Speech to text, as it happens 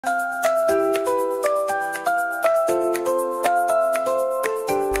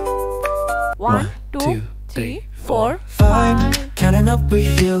One, two, three, four, five. Counting up, we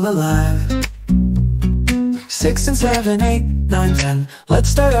feel alive. 6 and 7, 8, 9, 10. Let's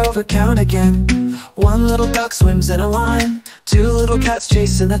start over, count again. One little duck swims in a line. Two little cats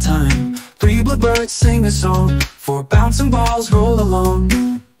chasing the time. Three bluebirds sing a song. Four bouncing balls roll along.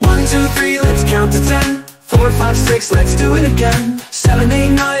 1, 2, 3, let's count to 10. 4, 5, 6, let's do it again. 7, 8,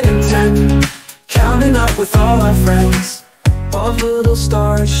 9, and 10. Counting up with all our friends. All the little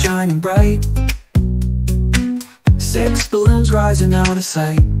stars shining bright. 6 balloons rising out of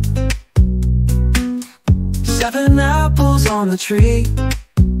sight. 7 apples on the tree.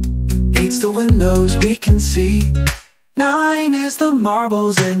 8's the windows we can see. 9 is the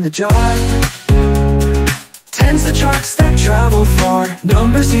marbles in the jar. 10's the trucks that travel far.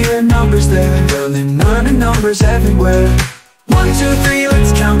 Numbers here, numbers there, learning numbers everywhere. 1, 2, 3,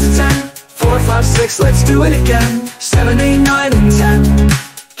 let's count to 10. 4, 5, 6, let's do it again. 7, 8, 9, and 10.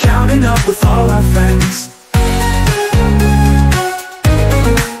 Counting up with all our friends.